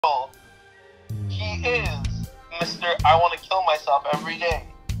his, Mr. I want to kill myself every day.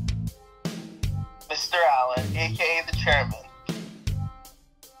 Mr. Allen, aka the chairman.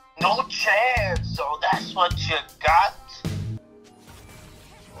 No chance, so that's what you got?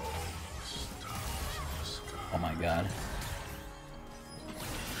 Oh my god.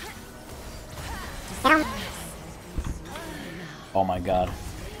 Oh my god.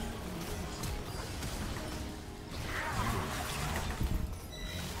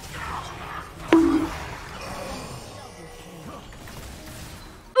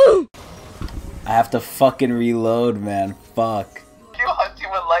 I have to fucking reload, man. Fuck. You Hunty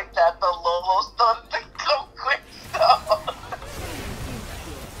would like that, the Lolo's done to come quick stuff.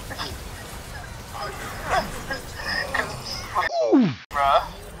 Bruh.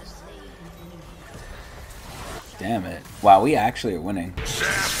 Damn it. Wow, we actually are winning.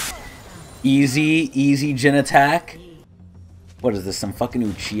 Easy Jin attack. What is this, some fucking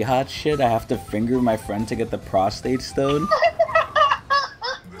Uchiha shit? I have to finger my friend to get the prostate stone?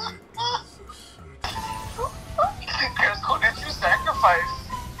 Chris, who did you sacrifice?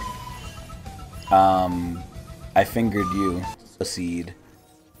 I fingered you. A seed.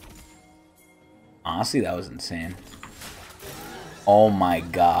 Honestly, that was insane. Oh my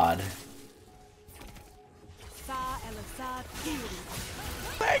god.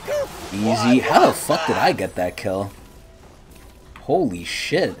 Easy. How the fuck did I get that kill? Holy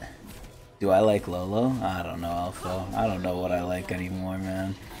shit. Do I like Lolo? I don't know, Alpha. I don't know what I like anymore,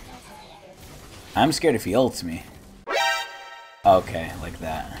 man. I'm scared if he ults me. Okay, like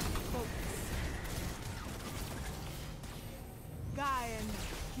that.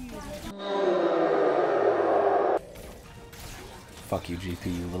 Fuck you,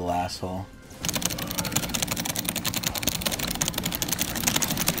 GP, you little asshole.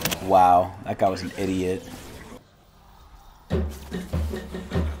 Wow, that guy was an idiot. You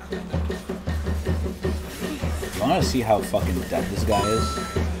wanna see how fucking dead this guy is?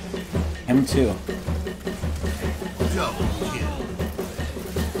 Him too. Double kill.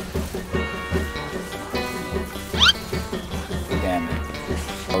 Damn it.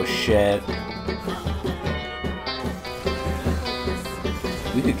 Oh shit.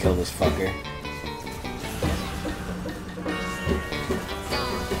 We could kill this fucker.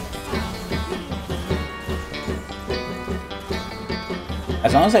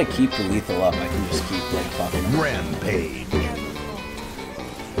 As long as I keep the lethal up, I can just keep like fucking him. Rampage.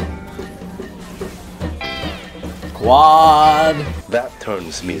 Quad! That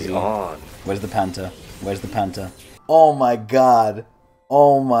turns me on. Where's the penta? Where's the penta? Oh my god.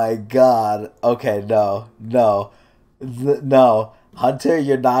 Oh my god. Okay, no. No. No. Hunter,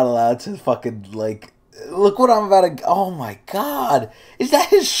 you're not allowed to fucking, like... Look what I'm about to... Oh my god. Is that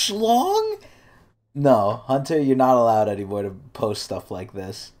his schlong? No. Hunter, you're not allowed anymore to post stuff like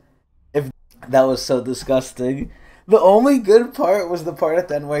this. If that was so disgusting. The only good part was the part at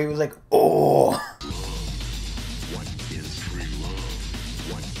the end where he was like, oh...